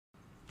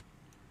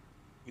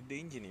the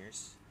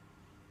engineers.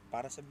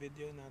 Para sa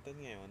video natin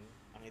ngayon,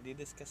 ang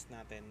i-discuss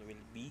natin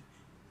will be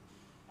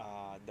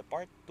the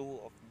part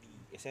 2 of the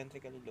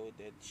eccentrically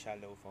loaded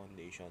shallow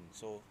foundation.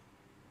 So,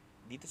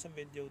 dito sa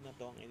video na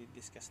to, ang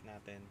i-discuss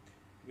natin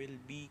will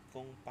be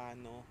kung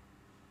paano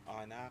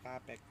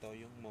nakaka-apekto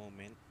yung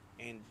moment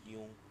and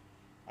yung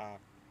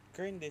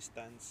kern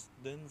distance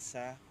dun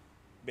sa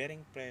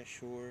bearing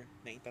pressure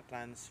na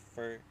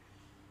ita-transfer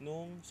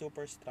nung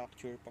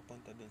superstructure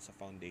papunta dun sa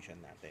foundation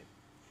natin.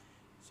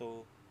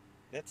 So,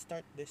 let's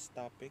start this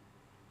topic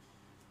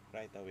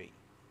right away.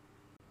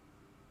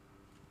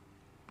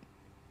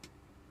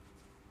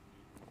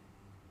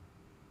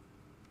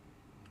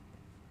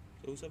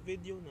 So, sa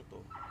video na to,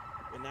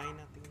 unahin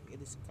natin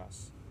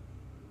i-discuss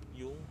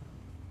yung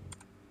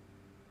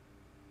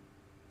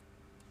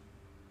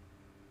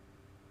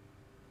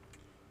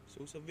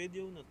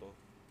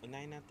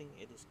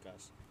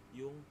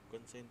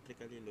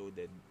concentrically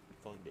loaded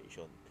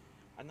foundation.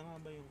 Ano nga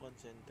ba yung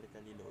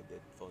concentrically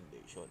loaded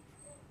foundation?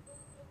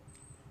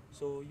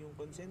 So, yung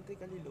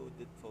concentrically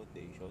loaded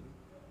foundation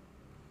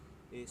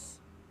is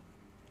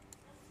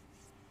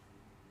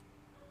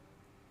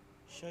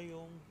siya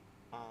yung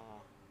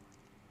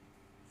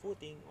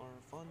footing or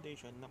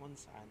foundation na kung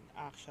saan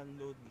actual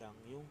load lang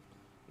yung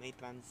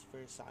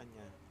na-transfer sa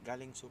kanya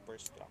galing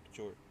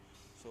superstructure.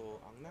 So,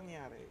 ang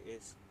nangyari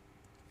is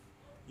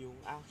yung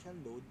actual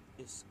load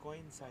is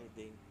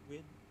coinciding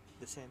with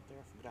the center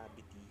of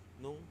gravity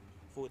nung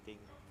footing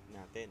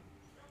natin.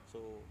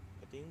 So,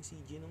 ito yung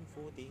CG ng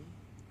footing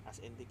as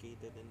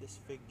indicated in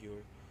this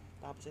figure.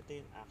 Tapos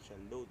ito yung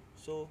actual load.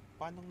 So,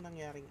 paano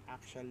nangyaring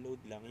actual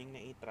load lang yung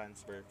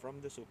na-transfer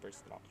from the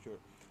superstructure?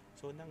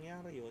 So,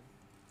 nangyari yun,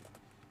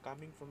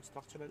 coming from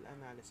structural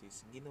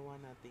analysis, ginawa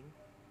nating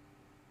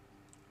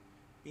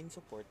pin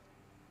support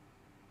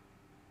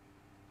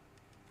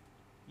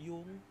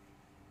yung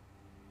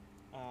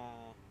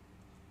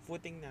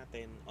footing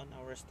natin on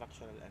our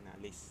structural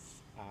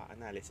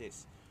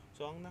analysis.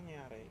 So, ang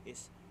nangyari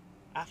is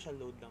actual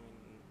load lang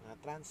na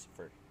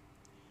transfer.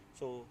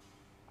 So,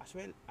 as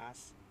well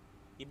as,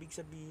 ibig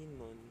sabihin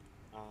nun,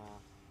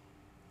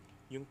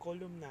 yung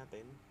column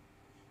natin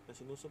na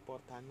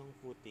sinusuportahan ng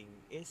footing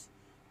is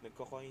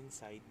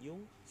nagko-coincide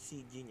yung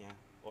CG niya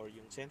or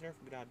yung center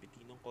of gravity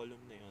ng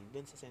column na yon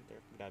dun sa center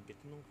of gravity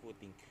ng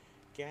footing.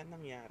 Kaya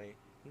nangyari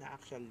na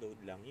actual load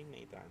lang yung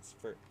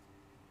na-transfer.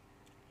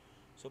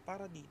 So,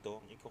 para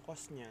dito, ang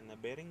i-cause niya na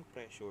bearing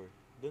pressure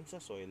dun sa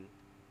soil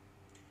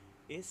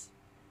is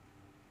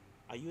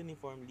a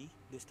uniformly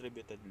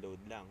distributed load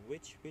lang,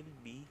 which will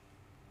be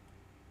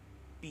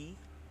P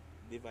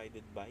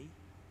divided by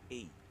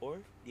A,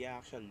 or the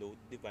actual load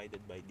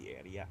divided by the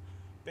area.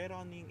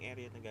 Pero ano yung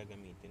area na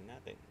gagamitin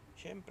natin?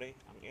 Siyempre,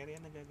 ang area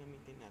na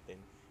gagamitin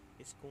natin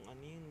is kung ano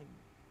yung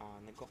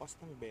nagkakos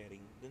ng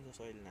bearing dun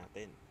sa soil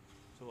natin.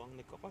 So, ang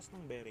nagkakos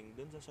ng bearing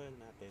dun sa soil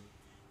natin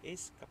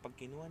is kapag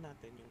kinuha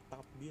natin yung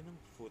top view ng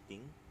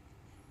footing,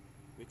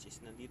 which is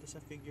nandito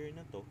sa figure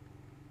na to.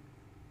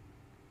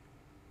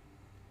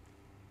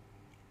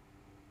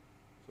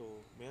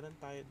 So, meron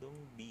tayo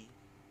dong B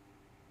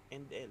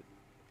and L.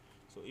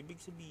 So, ibig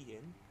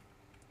sabihin,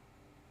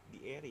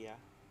 the area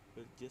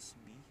will just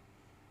be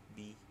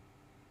B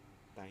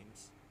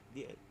times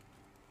DL.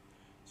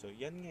 So,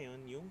 yan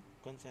ngayon yung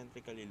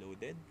concentrically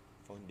loaded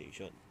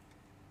foundation.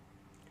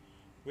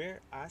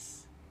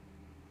 Whereas,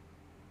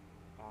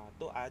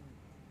 to add,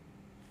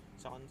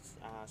 sa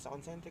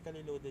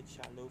concentrically loaded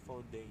shallow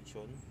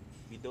foundation,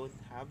 we don't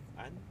have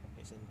an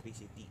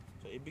eccentricity.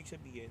 So, ibig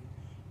sabihin,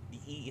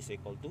 dE is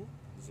equal to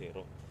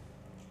 0.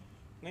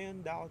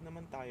 Ngayon, daot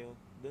naman tayo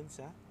dun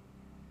sa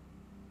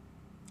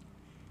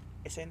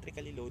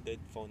eccentrically loaded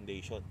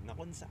foundation na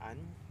kung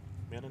saan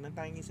meron na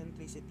tayong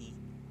eccentricity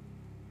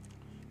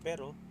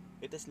pero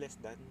it is less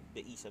than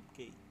the E sub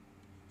K.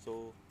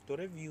 So, to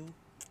review,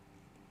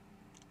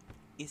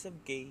 E sub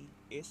K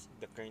is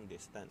the kern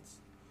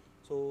distance.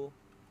 So,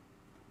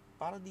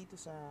 para dito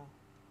sa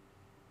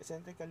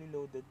eccentrically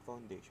loaded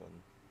foundation,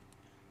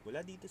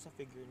 mula dito sa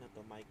figure na to,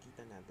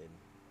 makikita natin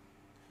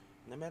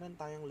na meron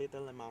tayong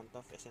little amount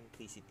of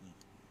eccentricity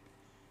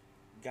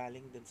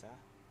galing dun sa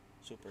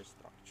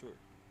superstructure.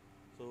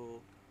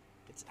 So,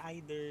 it's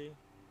either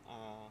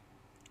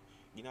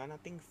ginawa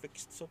nating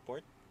fixed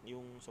support,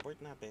 yung support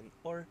natin,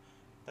 or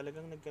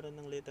talagang nagkaroon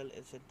ng little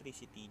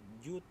eccentricity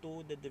due to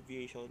the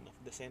deviation of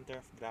the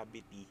center of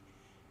gravity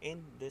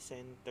and the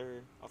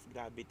center of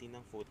gravity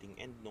ng footing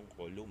and ng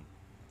column.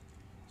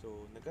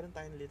 So, nagkaroon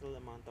tayo ng little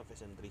amount of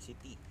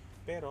eccentricity,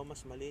 pero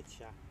mas maliit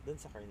siya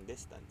dun sa kern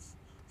distance.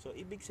 So,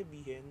 ibig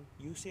sabihin,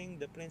 using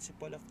the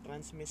principle of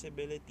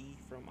transmissibility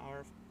from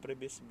our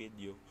previous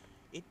video,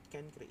 it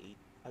can create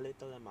a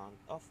little amount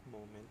of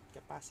moment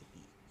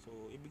capacity.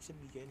 So, ibig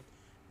sabihin,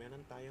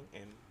 meron tayong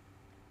M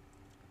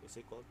is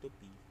equal to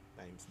P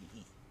times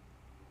dE.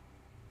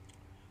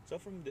 So,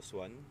 from this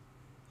one,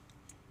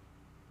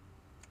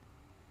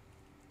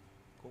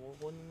 kung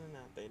kukunin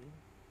na natin,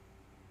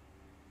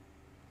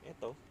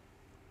 ito,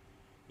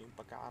 yung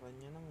pagkakaroon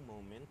niya ng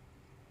moment.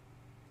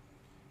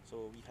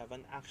 So, we have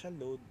an actual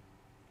load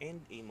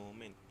and a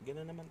moment.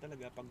 Ganun naman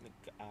talaga pag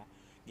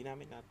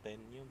ginamit natin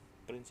yung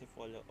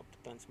principle of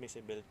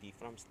transmissibility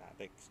from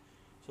statics.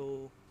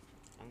 So,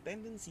 ang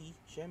tendency,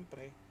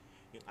 syempre,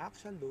 yung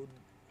axial load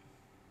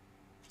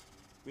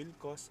will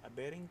cause a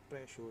bearing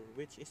pressure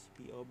which is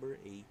P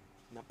over A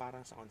na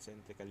parang sa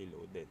concentrically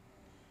loaded.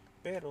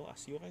 Pero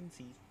as you can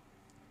see,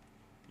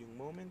 yung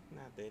moment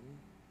natin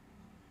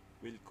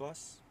will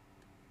cause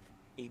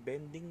a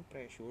bending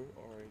pressure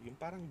or yung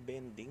parang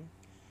bending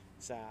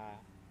sa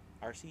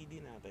RCD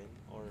natin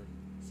or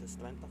sa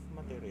strength of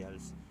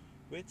materials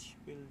which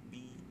will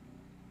be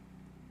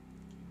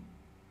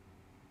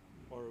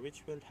or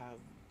which will have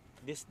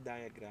this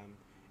diagram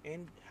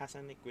and has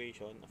an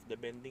equation of the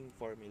bending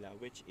formula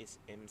which is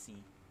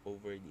MC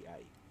over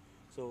di.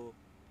 So,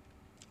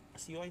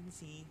 as you can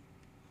see,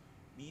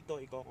 dito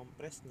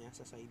i-compress niya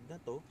sa side na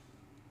to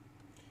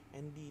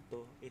and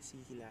dito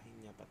hihilahin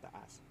niya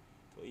pataas.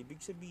 So,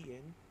 ibig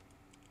sabihin,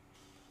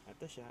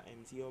 ito siya,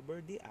 MC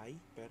over di,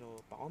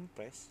 pero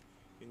pa-compress,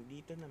 yung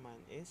dito naman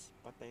is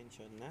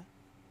pa-tension na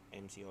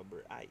MC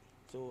over I.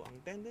 So,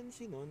 ang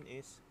tendency nun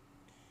is,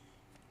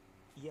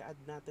 i-add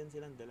natin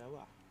silang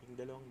dalawa, yung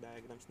dalawang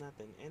diagrams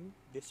natin, and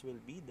this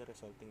will be the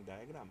resulting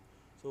diagram.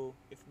 So,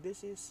 if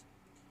this is,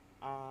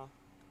 sa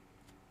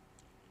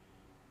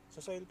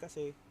soil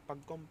kasi, pag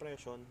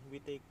compression,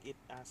 we take it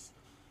as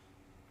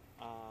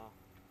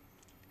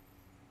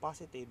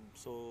positive.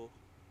 So,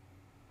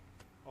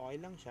 okay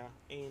lang siya.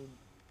 And,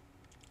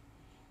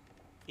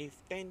 if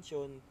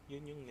tension,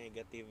 yun yung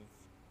negative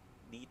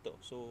dito.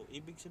 So,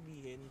 ibig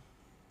sabihin,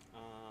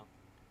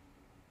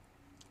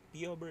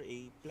 P over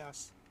A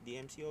plus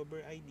DMC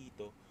over I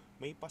dito,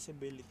 may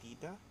possibility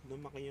na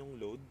lumaki yung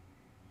load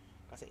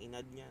kasi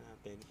inad niya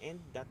natin, and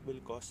that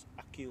will cause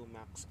a Q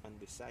max on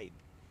this side.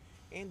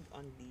 And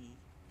on the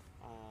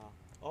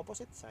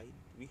opposite side,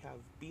 we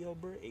have P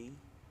over A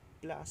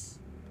plus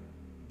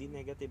the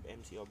negative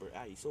MC over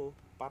I. So,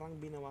 parang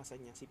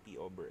binawasan niya si P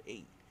over A.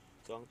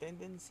 So, ang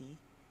tendency,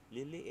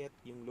 liliit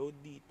yung load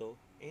dito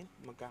and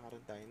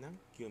magkakaroon tayo ng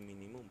Q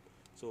minimum.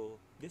 So,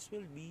 this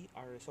will be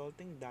our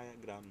resulting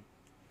diagram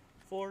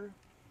for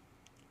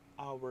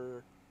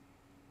our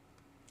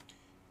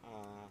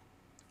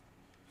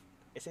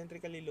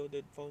eccentrically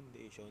loaded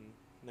foundation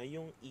na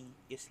yung E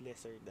is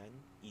lesser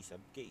than E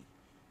sub K.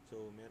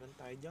 So, meron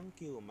tayo dyang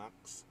Q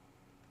max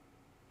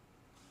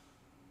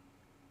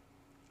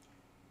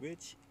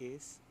which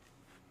is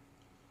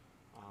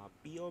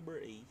P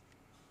over A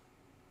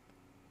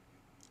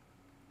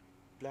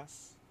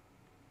plus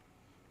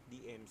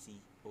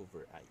DMC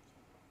over I.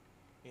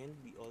 And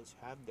we also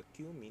have the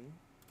Q min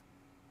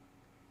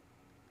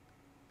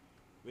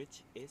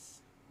which is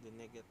the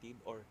negative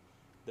or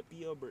the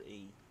P over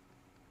A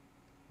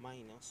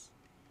minus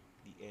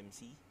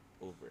DMC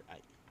over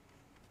I.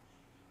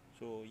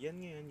 So,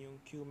 yan ngayon yung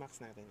Q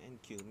max natin and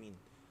Q min.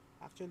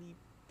 Actually,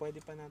 pwede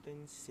pa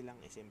natin silang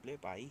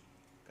i-simplify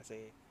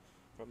kasi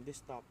from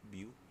this top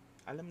view,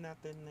 alam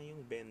natin na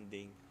yung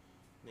bending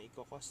na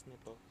i-cause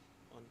nito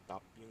on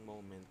top, yung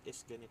moment,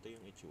 is ganito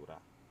yung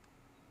itsura.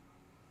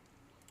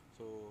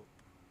 So,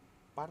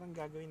 parang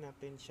gagawin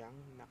natin siyang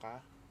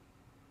nakahigang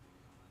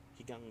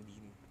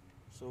beam.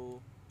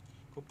 So,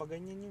 kung pa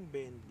ganyan yung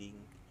bending,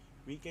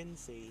 we can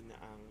say na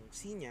ang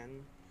C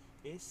niyan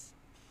is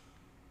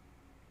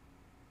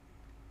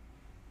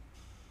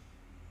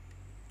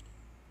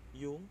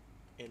yung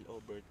L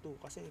over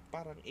 2 kasi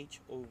parang H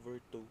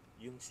over 2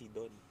 yung C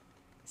doon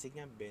kasi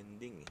nga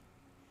bending eh.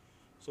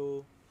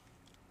 So,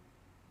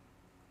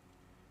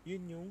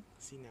 yun yung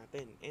C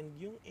natin. And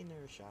yung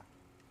inertia,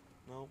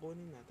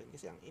 nakukunin natin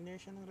kasi ang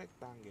inertia ng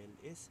rectangle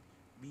is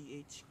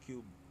BH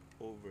cube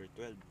over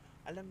 12.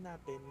 Alam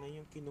natin na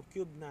yung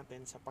kinukube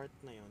natin sa part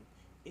na yon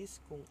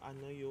is kung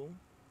ano yung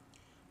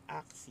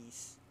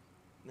axis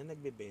na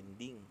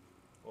nagbe-bending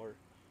or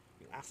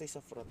yung axis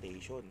of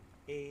rotation.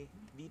 Eh,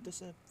 dito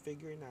sa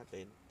figure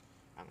natin,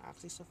 ang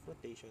axis of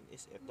rotation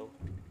is ito.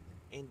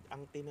 And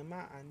ang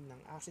tinamaan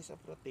ng axis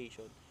of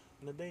rotation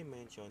na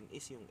dimension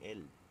is yung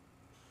L.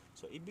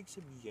 So, ibig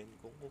sabihin,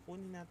 kung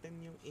kukunin natin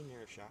yung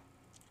inertia,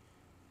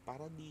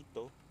 para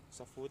dito,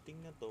 sa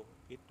footing na to,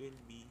 it will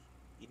be,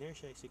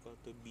 inertia is equal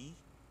to B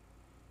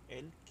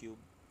L cube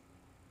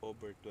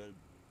over 12.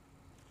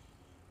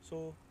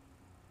 So,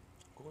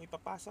 kung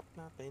ipapasok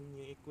natin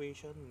yung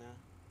equation na,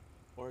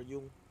 or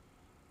yung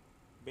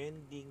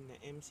bending na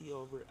MC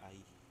over I,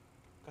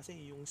 kasi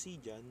yung C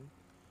dyan,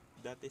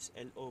 that is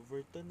L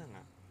over 2 na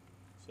nga.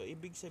 So,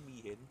 ibig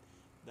sabihin,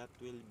 that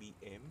will be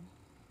M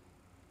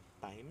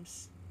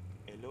times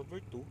L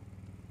over 2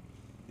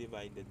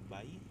 divided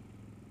by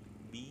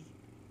B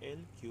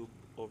L cube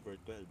over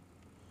 12.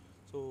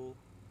 So,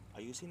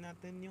 ayusin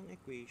natin yung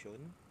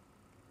equation.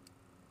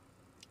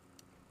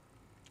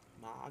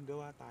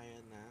 Makakagawa tayo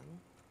ng,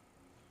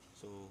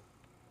 so,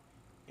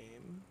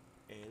 M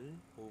L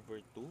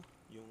over 2,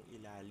 yung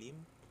ilalim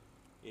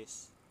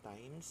is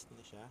times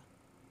na siya.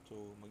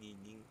 So,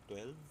 magiging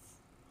 12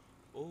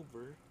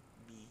 over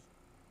B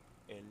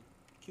L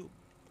cube.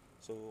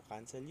 So,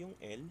 cancel yung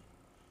L.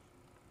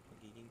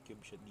 Magiging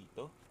cube siya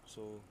dito.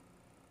 So,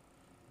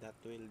 that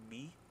will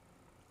be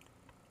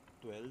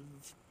 12.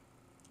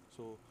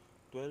 So,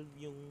 12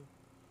 yung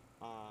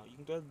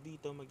 12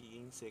 dito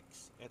magiging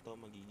 6, ito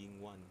magiging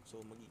 1.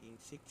 So, magiging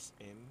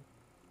 6m.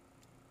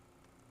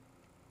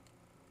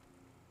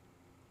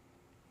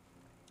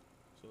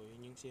 So,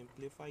 yun yung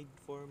simplified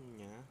form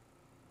niya.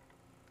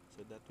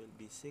 So, that will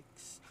be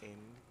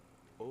 6m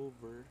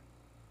over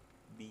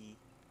bl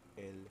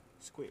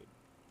squared.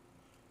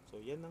 So,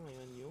 yan na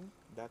ngayon yung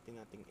dati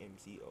nating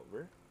mc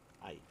over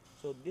I.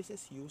 So, this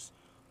is used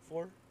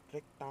for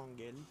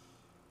rectangle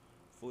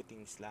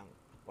footings lang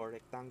or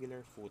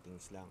rectangular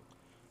footings lang.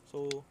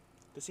 So,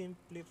 to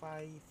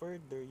simplify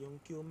further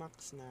yung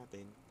Qmax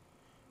natin,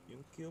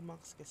 yung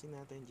Qmax kasi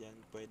natin dyan,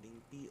 pwedeng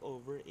P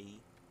over A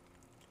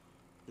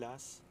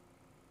plus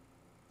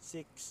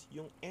 6.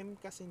 Yung M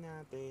kasi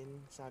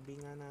natin, sabi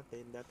nga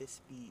natin, that is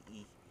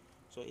PE.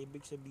 So,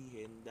 ibig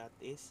sabihin, that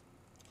is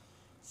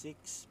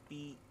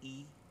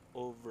 6PE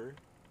over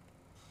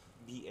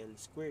BL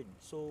squared.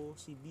 So,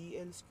 si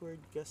BL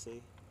squared kasi,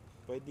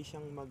 pwede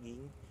siyang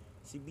maging,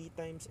 si B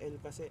times L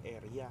kasi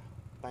area,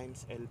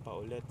 times L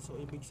pa ulit.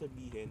 So, ibig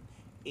sabihin,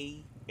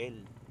 AL.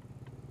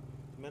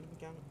 Meron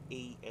kang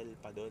AL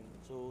pa doon.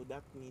 So,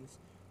 that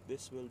means,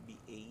 this will be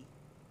A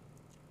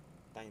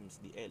times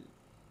the L.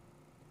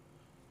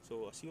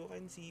 So, as you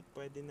can see,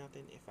 pwede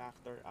natin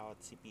i-factor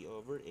out si P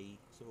over A.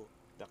 So,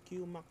 the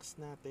Qmax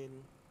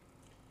natin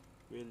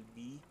will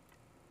be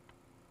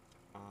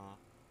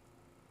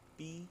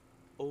P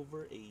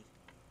over A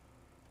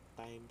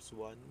times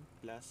 1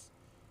 plus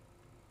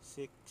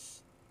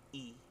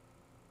 6E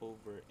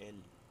over L.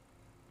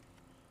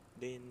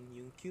 Then,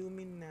 yung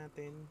Qmin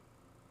natin,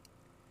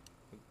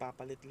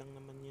 magpapalit lang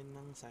naman yun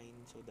ng sign.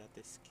 So, that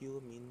is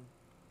Qmin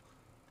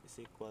is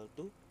equal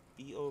to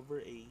P over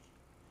A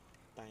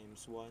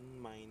times 1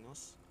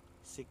 minus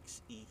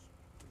 6E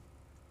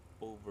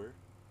over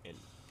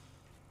L.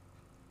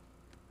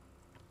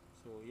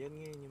 So, yan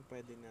ngayon yung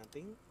pwede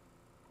nating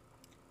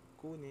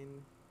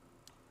kunin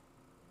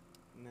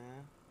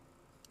na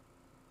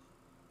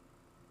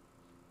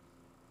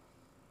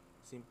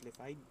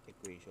simplified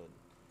equation.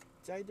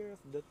 It's either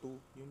of the two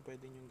yung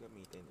pwede nyong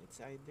gamitin. It's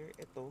either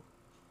ito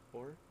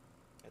or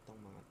itong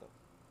mga to.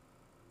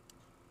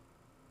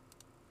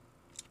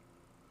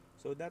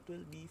 So, that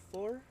will be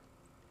for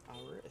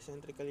our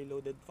eccentrically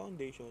loaded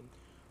foundation,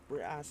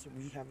 whereas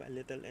we have a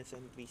little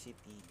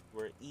eccentricity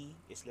where E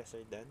is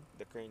lesser than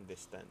the kern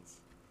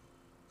distance.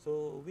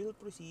 So, we'll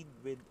proceed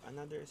with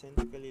another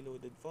eccentrically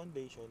loaded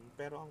foundation,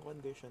 pero ang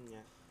condition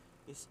niya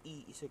is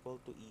E is equal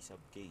to E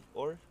sub K,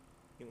 or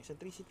yung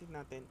eccentricity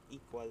natin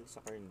equal sa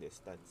kern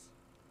distance.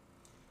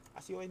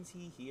 As you can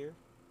see here,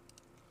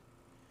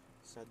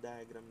 sa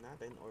diagram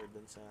natin or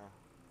dun sa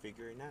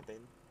figure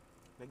natin,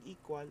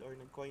 nag-equal or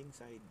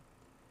nag-coincide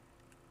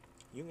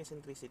yung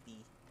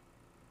eccentricity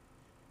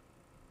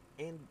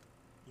and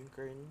yung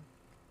kern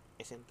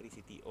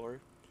eccentricity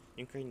or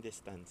yung kern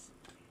distance.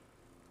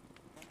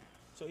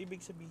 So,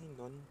 ibig sabihin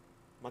nun,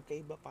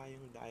 magkaiba pa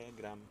yung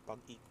diagram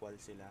pag equal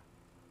sila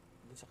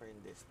dun sa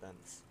kern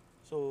distance.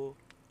 So,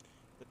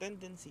 the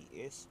tendency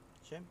is,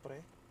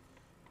 syempre,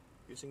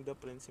 using the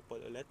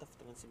principle ulit of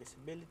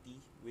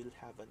transmissibility, we'll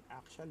have an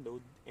axial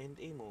load and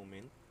a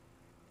moment.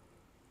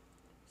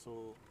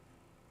 So,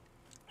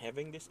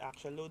 having this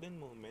axial load and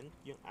moment,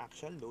 yung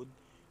axial load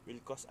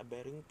will cause a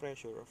bearing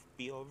pressure of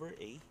P over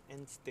A,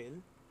 and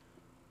still,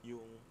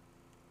 yung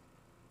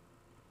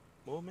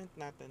moment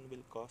natin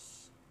will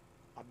cause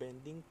a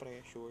bending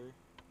pressure,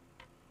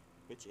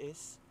 which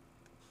is,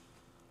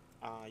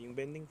 yung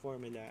bending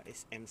formula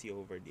is MC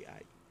over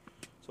DI.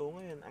 So,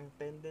 ngayon, ang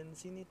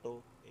tendency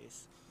nito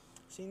is,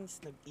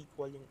 since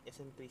nag-equal yung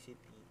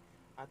eccentricity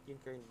at yung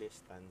kern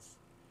distance,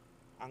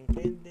 ang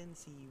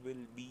tendency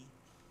will be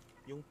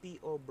yung P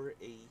over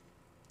A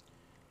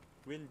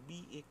will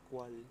be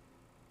equal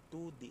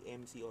to the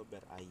MC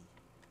over I.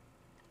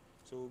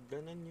 So,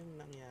 ganun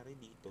yung nangyari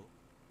dito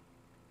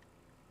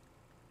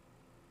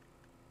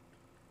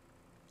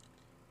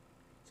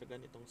sa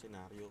ganitong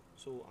senaryo.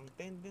 So, ang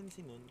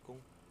tendency nun, kung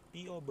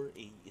P over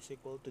A is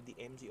equal to the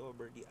MC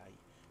over the I,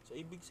 so,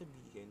 ibig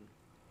sabihin,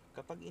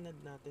 kapag inad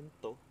natin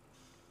to,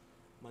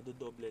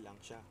 madodoble lang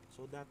siya.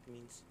 So, that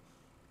means,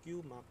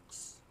 Qmax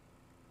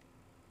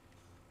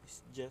is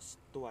just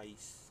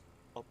twice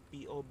of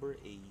P over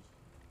A,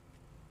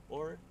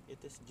 or it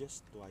is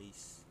just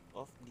twice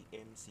of the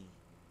MC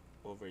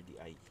over the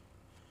I.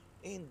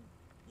 And,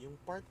 yung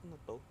part na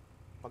to,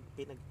 pag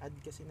pinag-add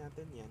kasi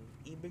natin yan,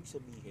 ibig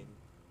sabihin,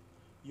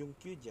 yung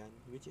Q dyan,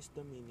 which is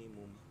the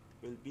minimum,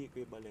 will be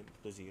equivalent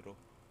to 0.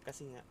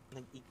 Kasi nga,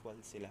 nag-equal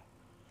sila.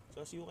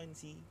 So, as you can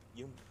see,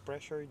 yung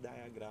pressure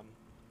diagram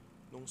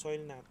nung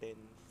soil natin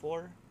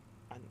for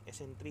an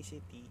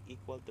eccentricity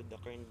equal to the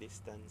kern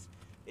distance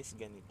is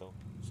ganito.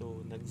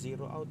 So,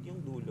 nag-zero out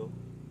yung dulo,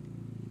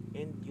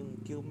 and yung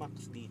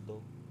Qmax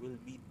dito will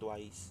be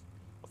twice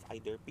of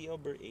either P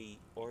over A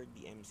or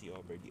the MC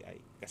over the I.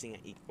 Kasi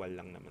nga, equal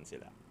lang naman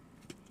sila.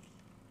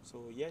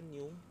 So, yan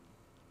yung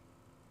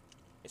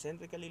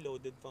eccentrically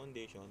loaded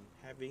foundation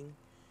having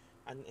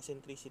an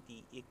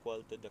eccentricity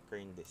equal to the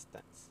kern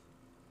distance.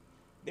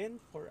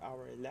 Then for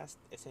our last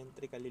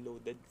eccentrically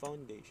loaded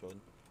foundation,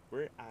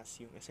 whereas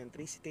yung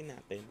eccentricity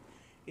natin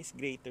is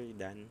greater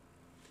than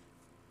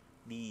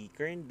the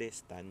current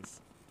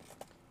distance.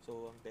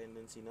 So ang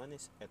tendency nun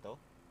is ito,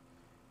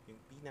 yung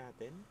P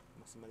natin,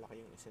 mas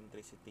malaki yung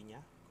eccentricity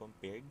niya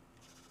compared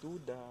to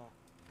the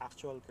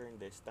actual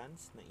current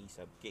distance na E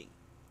sub K.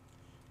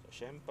 So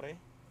syempre,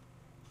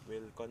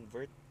 we'll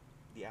convert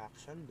the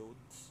axial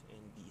loads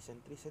and the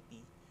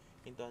eccentricity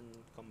into a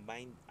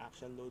combined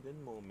axial load and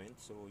moment.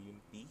 So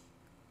yung P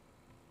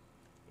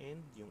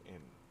and yung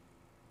M.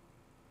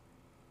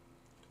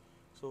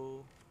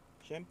 So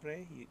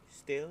syempre,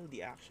 still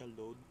the axial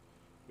load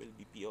will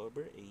be P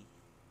over A,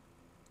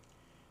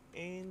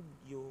 and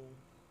yung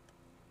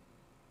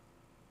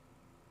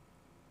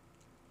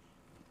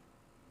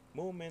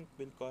moment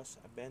will cause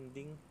a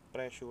bending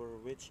pressure,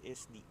 which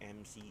is the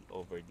MC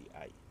over the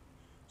I.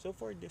 So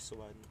for this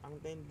one,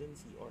 ang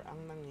tendency or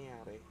ang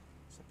nangyayari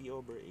sa P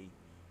over A,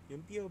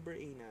 yung P over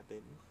A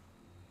natin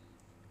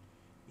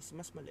is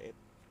mas maliit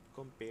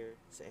compare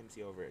sa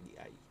MC over the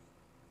I.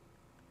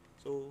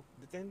 So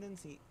the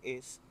tendency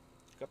is,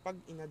 kapag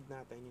inad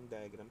natin yung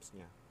diagrams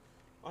niya,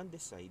 on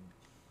this side,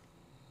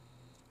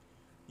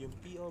 yung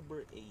P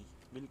over A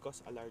will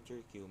cause a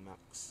larger Q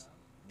max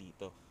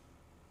dito.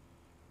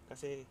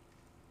 Kasi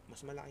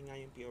mas malaki nga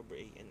yung P over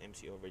A and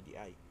MC over the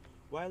I.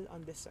 While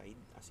on this side,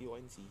 as you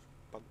can see,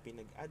 pag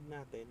pinag-add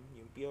natin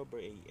yung P over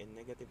A and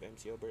negative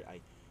MC over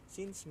I,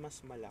 since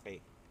mas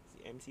malaki si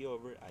MC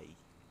over I,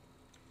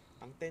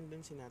 ang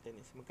tendency natin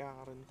is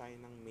magkakaroon tayo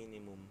ng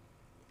minimum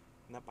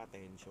na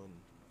patension.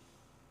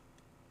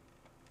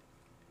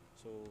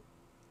 So,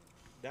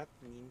 that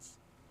means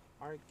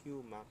our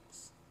Q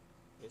max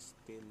is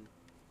still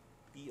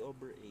P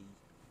over A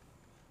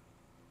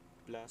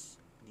plus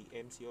the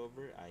MC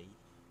over I.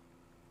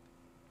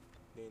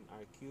 Then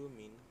our Q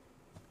min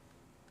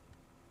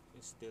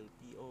is still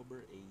P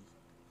over A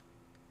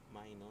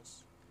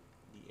minus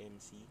the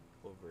MC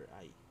over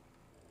I.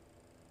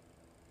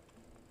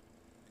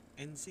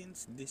 And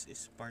since this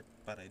is part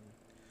pa rin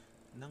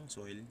ng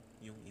soil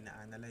yung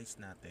ina-analyze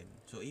natin,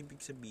 so ibig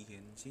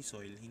sabihin si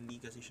soil hindi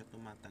kasi siya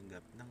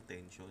tumatanggap ng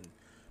tension.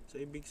 So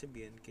ibig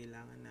sabihin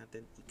kailangan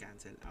natin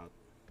i-cancel out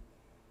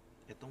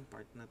itong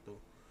part na to,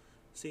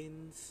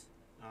 since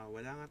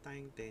wala nga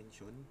tayong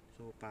tension.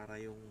 So para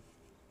yung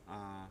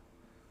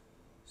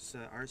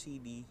sa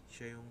RCD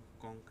siya yung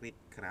concrete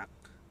crack,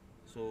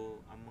 so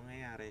ang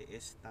mangyayari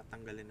is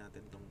tatanggalin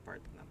natin tong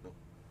part na to,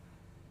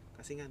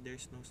 kasi nga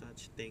there's no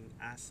such thing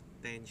as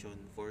tension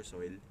for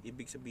soil.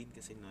 Ibig sabihin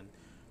kasi nun,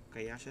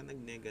 kaya siya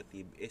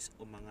nag-negative is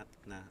umangat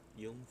na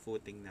yung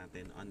footing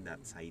natin on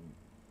that side.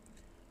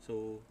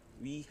 So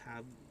we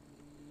have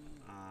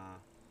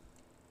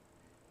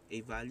a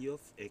value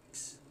of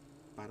x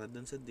para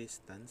dun sa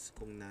distance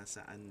kung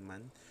nasaan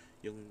man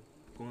yung,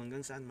 kung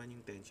hanggang saan man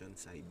yung tension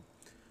side.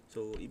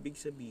 So ibig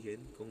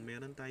sabihin kung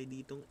meron tayo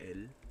ditong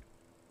L,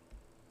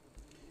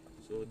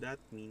 so that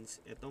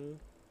means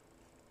itong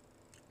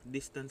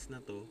distance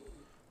na to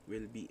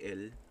will be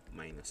L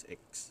minus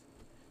x.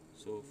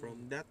 So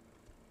from that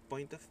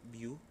point of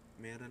view,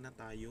 meron na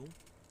tayong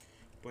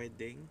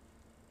pwedeng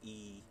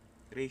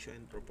i-ratio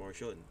and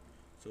proportion.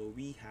 So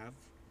we have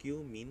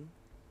Q min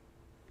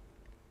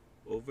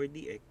over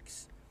the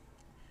x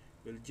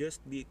will just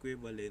be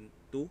equivalent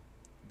to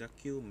the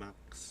Q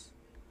max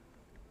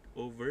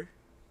over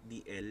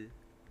the L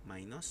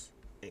minus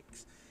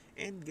x.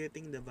 And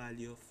getting the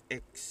value of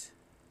x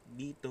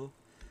dito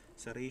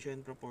sa ratio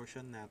and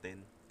proportion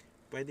natin,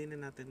 pwede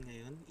na natin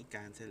ngayon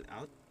i-cancel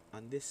out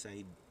on this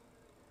side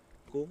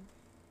kung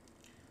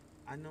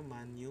ano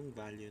man yung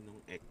value ng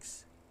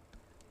x,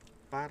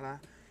 para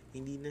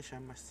hindi na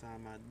siya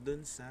masama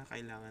dun sa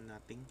kailangan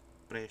nating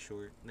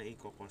pressure na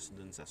i-cause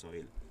dun sa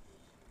soil.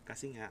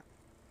 Kasi nga,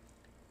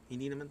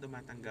 hindi naman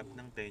tumatanggap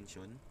ng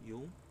tension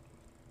yung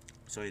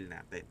soil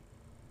natin.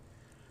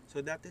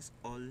 So that is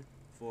all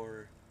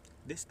for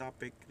this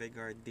topic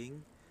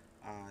regarding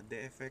the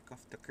effect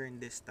of the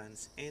current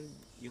distance and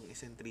yung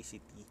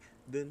eccentricity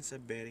dun sa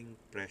bearing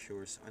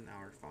pressures on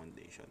our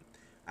foundation.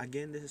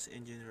 Again, this is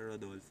Engineer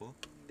Rodolfo.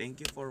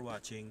 Thank you for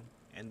watching,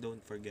 and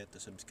don't forget to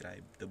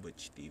subscribe to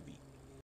Butch TV.